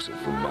drives her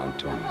from Mount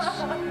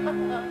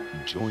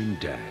Thomas. Join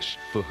Dash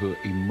for her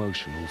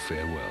emotional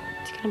farewell.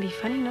 It's going to be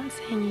funny not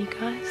seeing you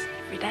guys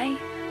every day.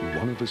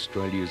 One of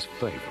Australia's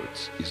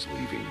favourites is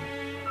leaving,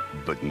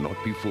 but not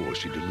before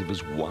she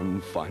delivers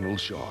one final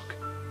shock.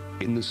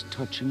 In this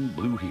touching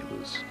Blue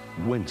Healers,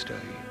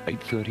 Wednesday,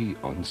 8:30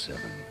 on 7.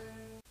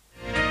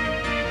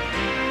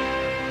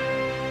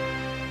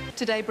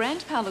 Today,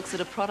 Brand Power looks at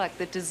a product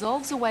that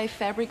dissolves away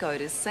fabric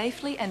odours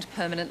safely and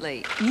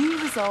permanently. New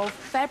Resolve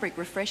Fabric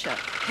Refresher.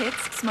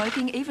 Pets,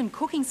 smoking, even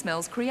cooking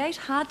smells create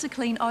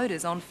hard-to-clean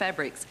odours on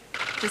fabrics.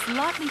 Just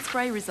lightly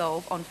spray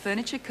Resolve on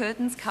furniture,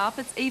 curtains,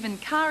 carpets, even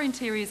car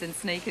interiors and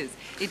sneakers.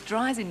 It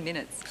dries in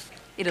minutes.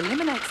 It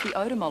eliminates the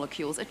odour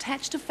molecules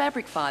attached to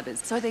fabric fibres,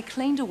 so they're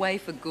cleaned away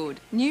for good.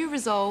 New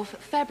Resolve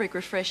Fabric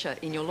Refresher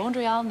in your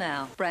laundry aisle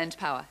now. Brand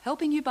Power,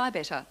 helping you buy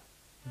better.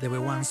 There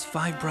were once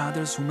 5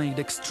 brothers who made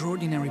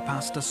extraordinary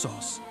pasta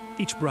sauce.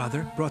 Each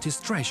brother brought his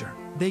treasure.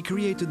 They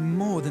created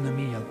more than a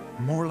meal,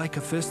 more like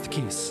a first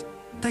kiss.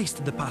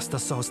 Taste the pasta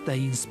sauce they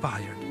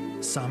inspired.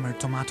 Summer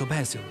tomato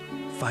basil.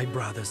 5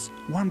 brothers,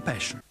 1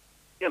 passion.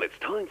 And it's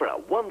time for our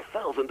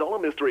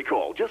 $1,000 mystery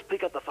call. Just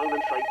pick up the phone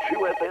and say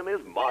 2FM is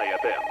my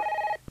FM.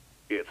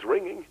 It's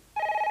ringing.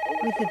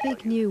 With the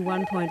big new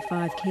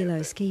 1.5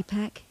 kilo ski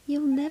pack,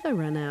 you'll never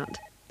run out.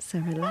 So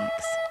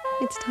relax.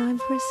 It's time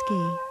for a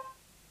ski.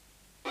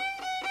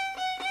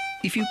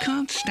 If you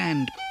can't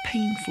stand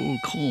painful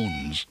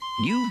corns,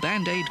 new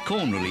Band-Aid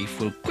Corn Relief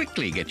will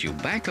quickly get you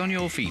back on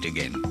your feet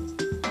again.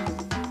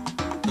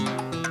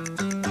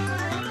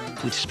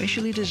 With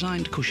specially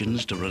designed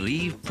cushions to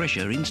relieve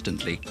pressure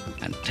instantly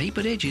and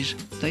tapered edges,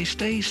 they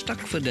stay stuck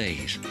for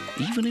days,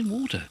 even in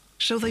water.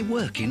 So they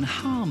work in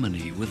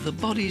harmony with the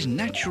body's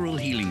natural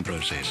healing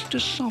process to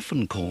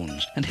soften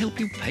corns and help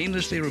you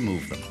painlessly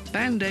remove them.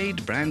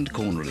 Band-Aid brand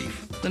Corn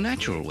Relief, the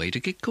natural way to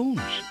kick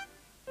corns.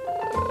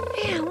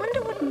 Yeah, I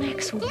wonder what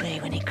Max will be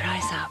when he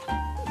grows up.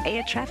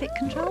 Air traffic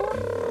controller?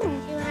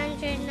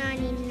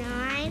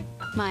 299.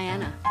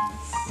 Myanna.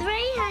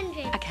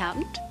 300.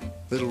 Accountant.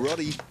 Little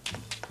Roddy,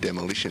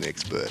 demolition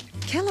expert.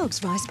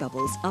 Kellogg's Rice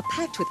Bubbles are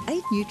packed with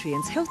 8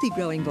 nutrients healthy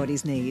growing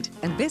bodies need.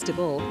 And best of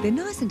all, they're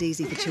nice and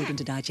easy for children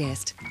to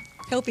digest,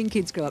 helping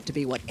kids grow up to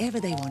be whatever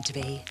they want to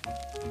be.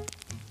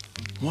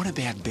 What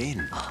about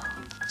Ben?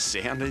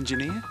 Sound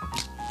engineer?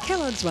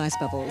 Kellogg's Rice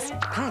Bubbles,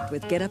 packed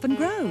with Get Up and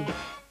Grow.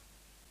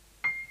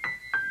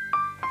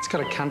 It's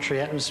got a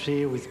country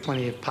atmosphere with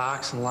plenty of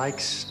parks and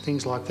lakes,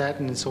 things like that,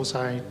 and it's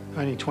also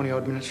only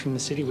 20-odd minutes from the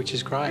city, which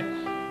is great.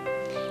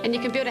 And you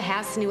can build a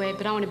house anywhere,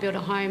 but I want to build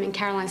a home, and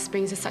Caroline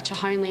Springs is such a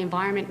homely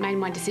environment, made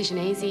my decision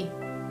easy.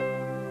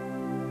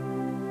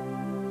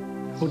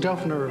 Well,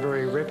 Delphin are a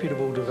very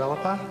reputable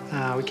developer.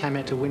 We came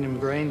out to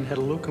Wynnum Green, had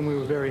a look, and we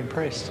were very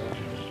impressed.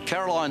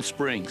 Caroline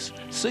Springs.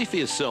 See for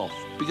yourself,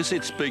 because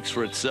it speaks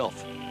for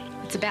itself.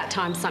 It's about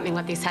time something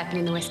like this happened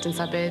in the western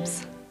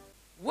suburbs.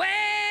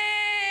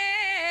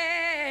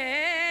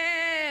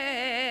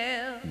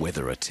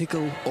 Whether a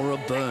tickle or a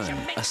burn,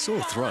 a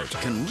sore throat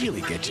can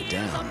really get you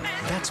down.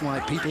 That's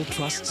why people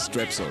trust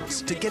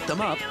Strepsils to get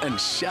them up and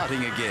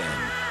shouting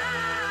again.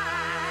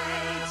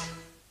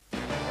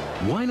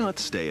 Why not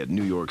stay at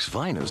New York's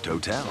finest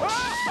hotel?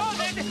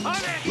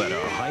 Let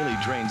our highly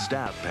trained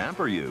staff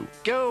pamper you.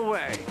 Go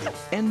away.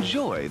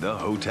 Enjoy the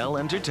hotel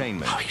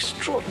entertainment. How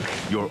extraordinary.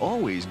 You're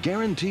always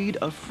guaranteed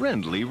a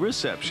friendly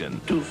reception.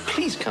 Do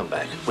please come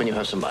back when you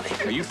have some money.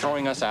 Are you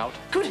throwing us out?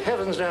 Good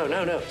heavens,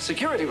 no.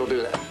 Security will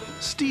do that.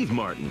 Steve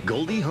Martin,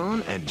 Goldie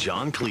Hawn, and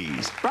John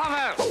Cleese.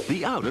 Bravo!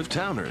 The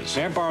Out-of-Towners.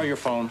 May I borrow your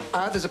phone?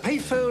 There's a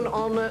payphone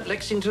on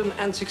Lexington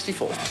and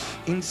 64.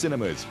 In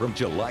cinemas from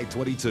July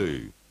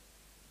 22.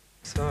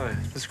 So,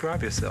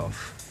 describe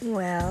yourself.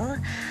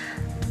 Well,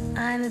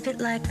 I'm a bit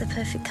like the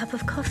perfect cup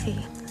of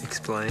coffee.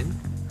 Explain.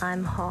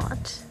 I'm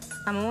hot.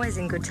 I'm always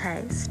in good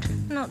taste.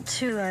 Not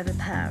too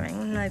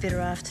overpowering, no bitter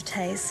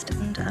aftertaste,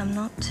 and I'm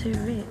not too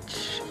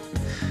rich.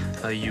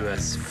 Are you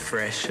as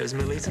fresh as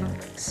Melita?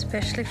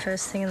 Especially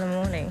first thing in the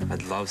morning.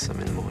 I'd love some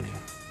in the morning.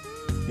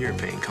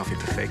 European coffee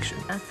perfection.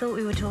 I thought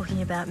we were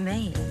talking about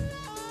me.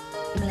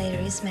 Melita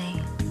is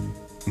me.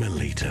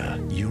 Melita,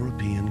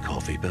 European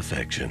coffee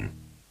perfection.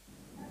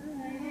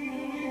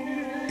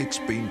 It's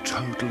been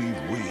totally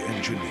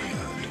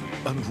re-engineered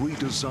and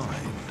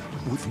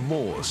redesigned with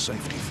more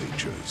safety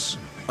features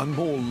and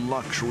more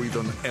luxury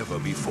than ever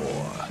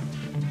before.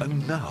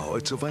 And now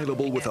it's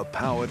available with a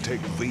PowerTech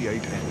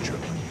V8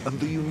 engine and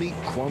the unique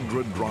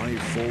Quadra Drive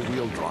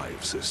 4-wheel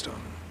drive system.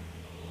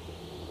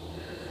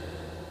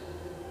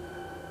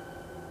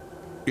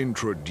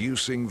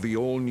 Introducing the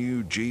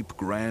all-new Jeep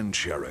Grand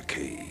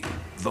Cherokee,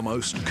 the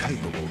most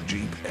capable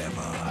Jeep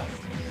ever.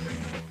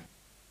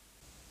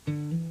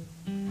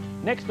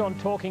 Next on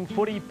Talking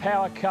Footy,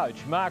 Power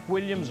Coach Mark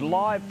Williams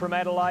live from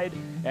Adelaide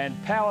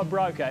and Power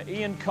Broker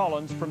Ian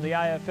Collins from the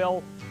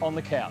AFL on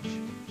the couch.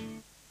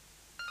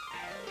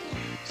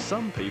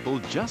 Some people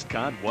just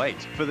can't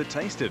wait for the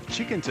taste of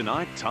Chicken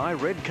Tonight Thai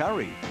Red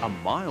Curry, a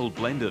mild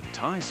blend of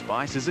Thai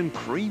spices and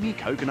creamy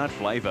coconut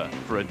flavour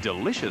for a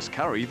delicious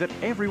curry that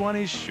everyone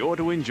is sure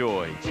to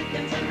enjoy.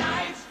 Chicken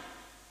Tonight.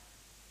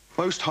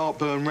 Most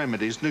heartburn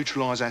remedies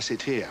neutralise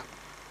acid here,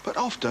 but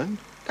often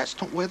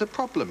that's not where the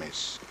problem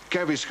is.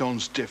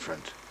 Gaviscon's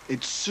different.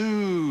 It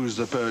soothes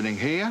the burning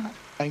here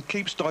and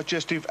keeps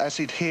digestive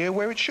acid here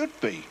where it should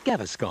be.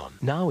 Gaviscon,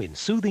 now in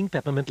soothing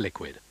peppermint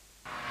liquid.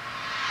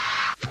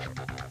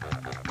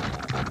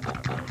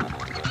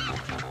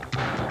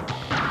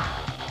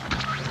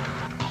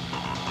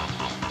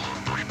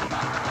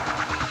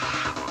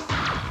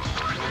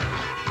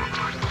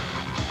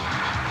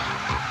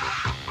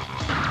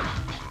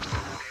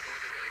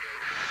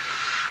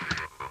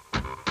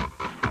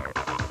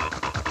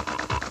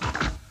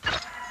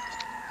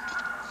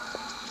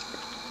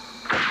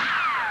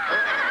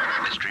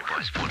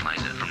 Streetwise Ford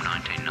Laser from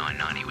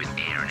 $19,990 with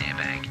air and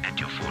airbag at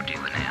your Ford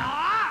dealer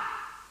now.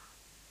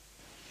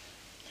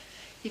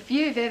 If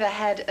you've ever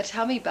had a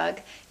tummy bug,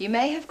 you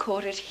may have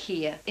caught it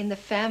here in the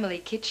family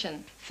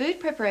kitchen. Food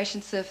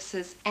preparation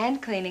surfaces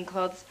and cleaning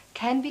cloths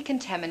can be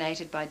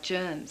contaminated by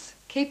germs.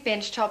 Keep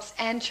bench tops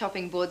and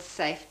chopping boards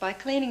safe by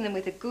cleaning them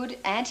with a good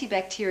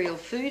antibacterial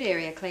food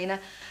area cleaner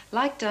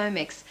like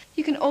Domex.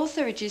 You can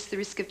also reduce the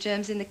risk of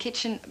germs in the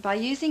kitchen by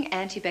using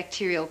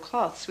antibacterial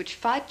cloths which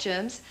fight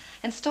germs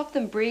and stop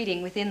them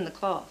breeding within the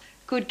cloth.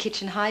 Good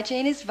kitchen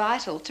hygiene is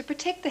vital to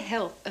protect the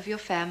health of your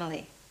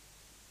family.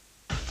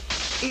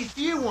 If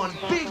you want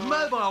big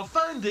mobile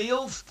phone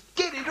deals,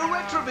 get into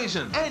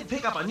Retrovision and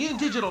pick up a new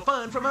digital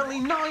phone from only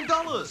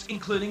 $9,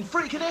 including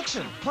free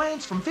connection.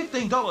 Plans from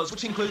 $15,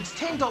 which includes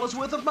 $10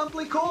 worth of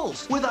monthly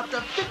calls, with up to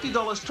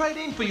 $50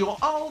 trade-in for your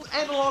old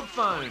analogue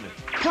phone.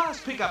 Plus,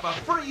 pick up a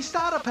free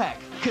starter pack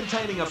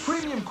containing a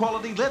premium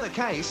quality leather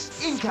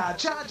case, in-car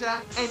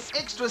charger, and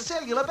extra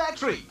cellular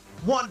battery.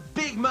 Want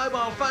big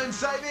mobile phone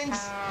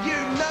savings? You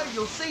know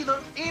you'll see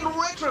them in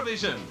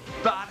Retrovision.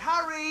 But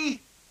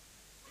hurry!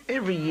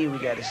 Every year we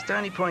go to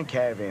Stony Point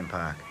Caravan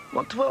Park,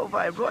 Lot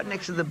 12A, right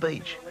next to the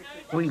beach.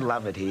 We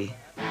love it here.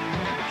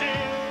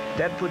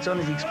 Dad puts on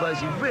his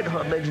explosive Red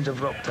Hot Legends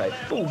of Rock tape,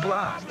 full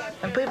blast,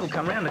 and people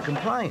come round to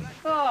complain.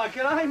 Oh,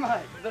 g'day,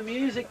 mate. The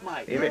music,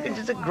 mate. He reckons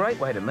it's a great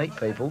way to meet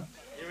people.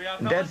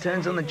 And Dad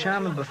turns on the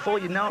charm, and before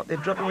you know it, they're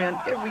dropping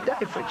around every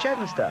day for a chat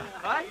and stuff.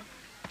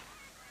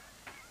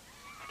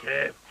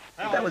 Kev.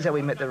 That was how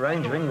we met the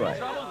Ranger anyway.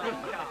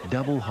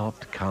 Double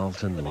hopped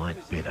Carlton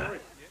Light Bitter.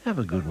 Have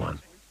a good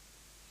one.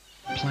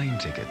 Plane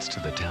tickets to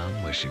the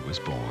town where she was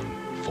born,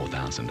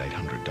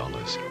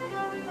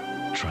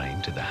 $4,800.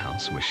 Train to the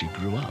house where she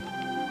grew up,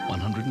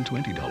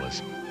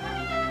 $120.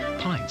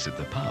 Pints at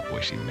the pub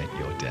where she met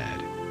your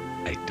dad,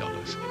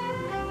 $8.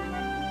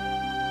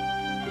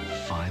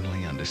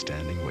 Finally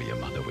understanding where your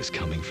mother was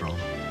coming from,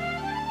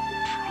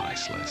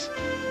 priceless.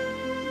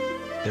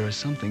 There are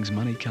some things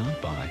money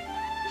can't buy.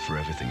 For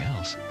everything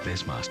else,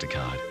 there's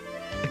MasterCard.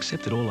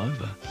 Accepted all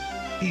over,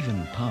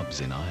 even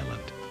pubs in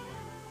Ireland.